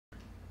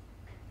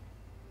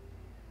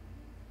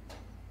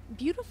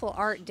Beautiful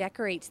art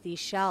decorates these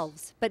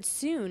shelves, but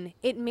soon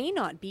it may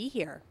not be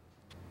here.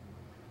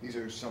 These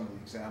are some of the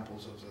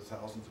examples of the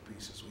thousands of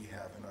pieces we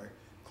have in our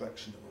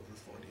collection of over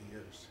 40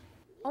 years.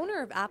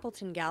 Owner of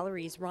Appleton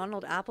Galleries,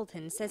 Ronald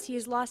Appleton, says he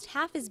has lost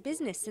half his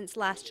business since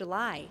last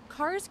July.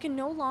 Cars can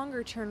no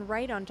longer turn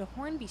right onto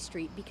Hornby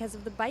Street because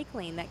of the bike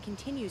lane that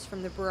continues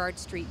from the Burrard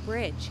Street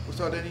Bridge.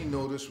 Without any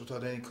notice,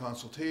 without any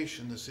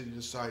consultation, the city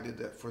decided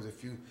that for the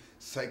few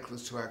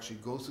cyclists who actually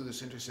go through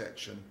this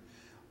intersection,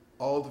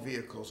 all the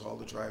vehicles, all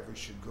the drivers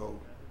should go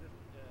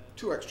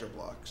 2 extra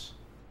blocks.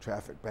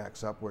 Traffic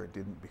backs up where it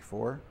didn't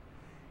before,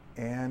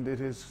 and it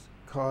has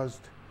caused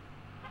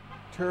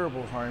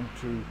terrible harm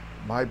to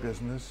my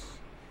business.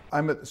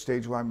 I'm at the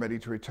stage where I'm ready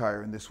to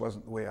retire, and this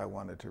wasn't the way I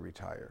wanted to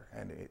retire.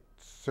 And it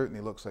certainly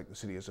looks like the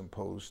city has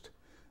imposed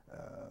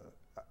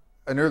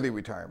an early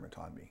retirement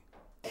on me.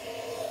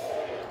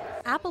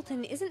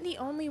 Appleton isn't the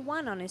only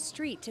one on his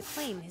street to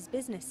claim his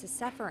business is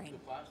suffering.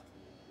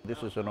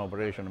 This is an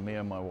operation of me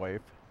and my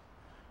wife,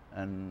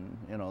 and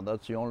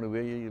that's the only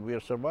way we are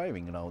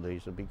surviving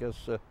nowadays,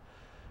 because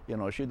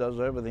she does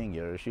everything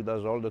here. She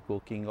does all the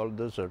cooking, all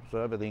the desserts,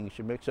 everything.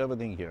 She makes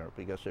everything here,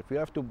 because if you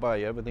have to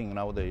buy everything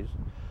nowadays,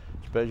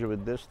 especially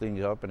with this thing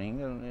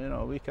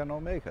happening, we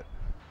cannot make it.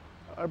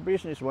 Our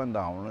business went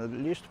down at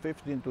least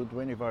 15 to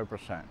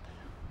 25%.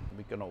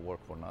 We cannot work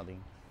for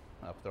nothing.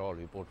 After all,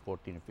 we put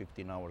 14,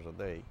 15 hours a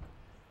day,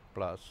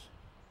 plus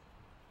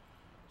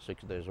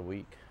 6 days a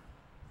week.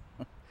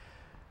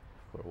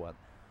 For what?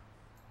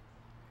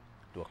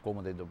 To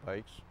accommodate the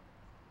bikes.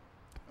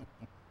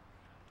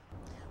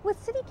 With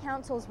City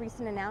Council's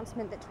recent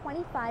announcement that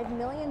 $25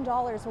 million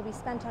will be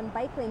spent on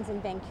bike lanes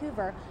in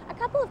Vancouver, a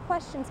couple of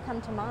questions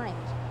come to mind.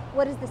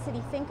 What does the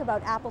city think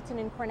about Appleton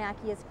and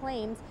Kornakia's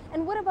claims?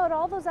 And what about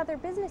all those other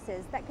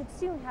businesses that could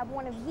soon have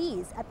one of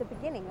these at the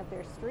beginning of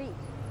their street?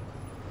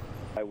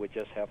 I would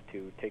just have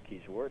to take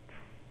his word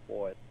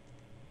for it,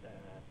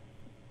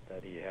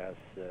 that he has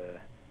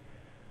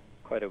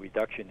quite a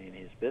reduction in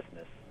his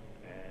business.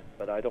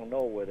 But I don't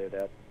know whether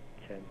that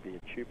can be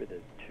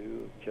attributed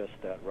to just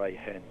that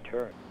right-hand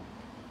turn.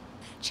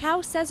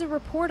 Chow says a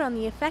report on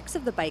the effects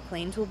of the bike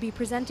lanes will be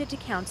presented to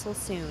Council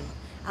soon.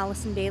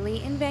 Alison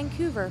Bailey in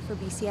Vancouver for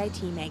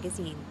BCIT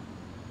Magazine.